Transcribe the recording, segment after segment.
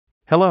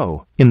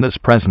Hello, in this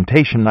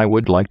presentation I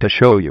would like to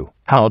show you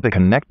how to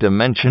connect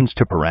dimensions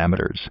to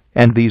parameters,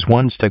 and these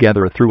ones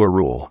together through a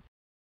rule.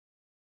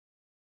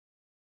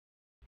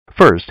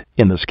 First,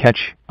 in the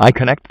sketch, I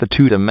connect the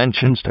two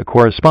dimensions to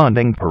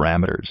corresponding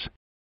parameters.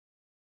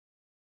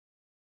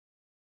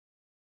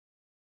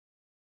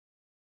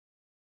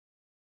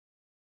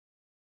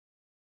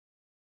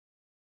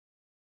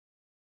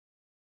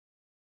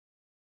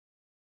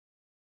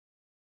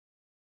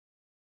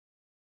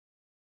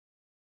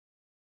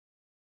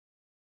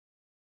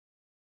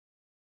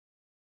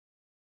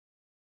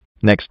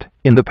 Next,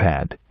 in the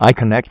pad, I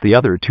connect the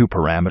other two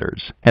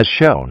parameters, as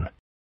shown.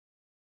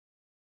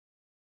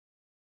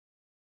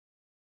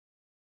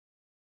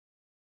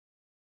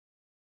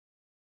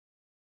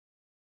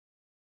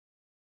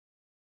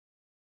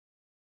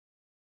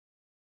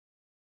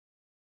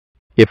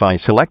 If I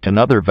select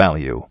another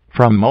value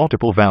from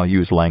multiple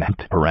values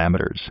length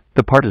parameters,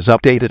 the part is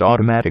updated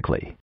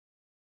automatically.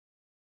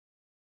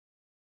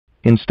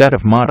 Instead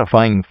of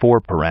modifying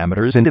 4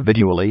 parameters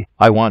individually,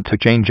 I want to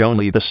change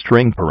only the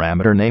string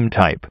parameter name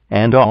type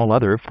and all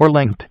other 4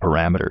 length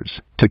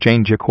parameters to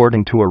change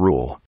according to a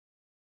rule.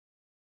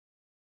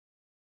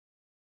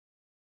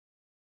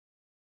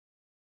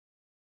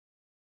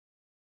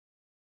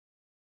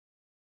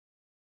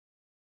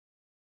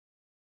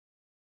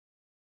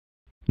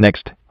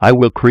 Next, I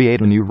will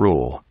create a new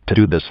rule to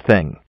do this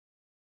thing.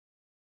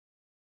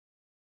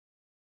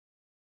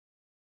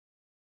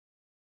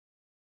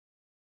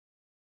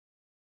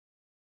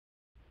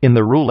 In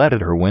the Rule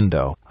Editor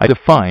window, I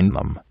define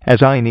them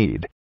as I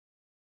need.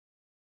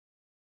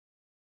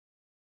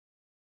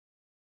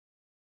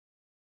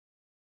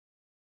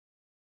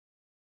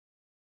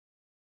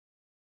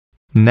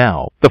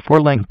 Now, the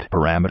 4 length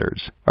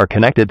parameters are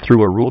connected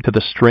through a rule to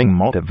the string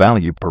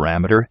multivalue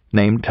parameter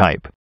name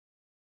type.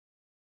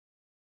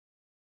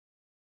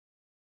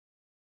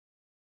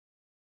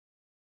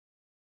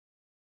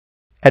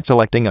 At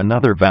selecting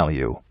another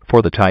value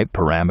for the type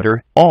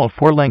parameter, all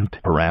 4 length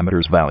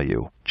parameters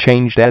value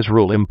changed as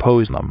rule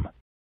impose them.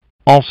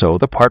 Also,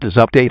 the part is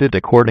updated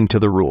according to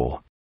the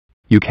rule.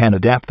 You can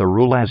adapt the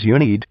rule as you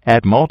need,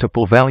 add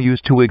multiple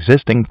values to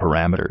existing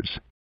parameters.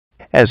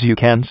 As you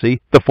can see,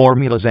 the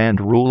formulas and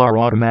rule are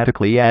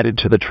automatically added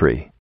to the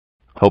tree.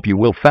 Hope you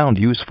will found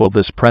useful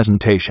this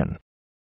presentation.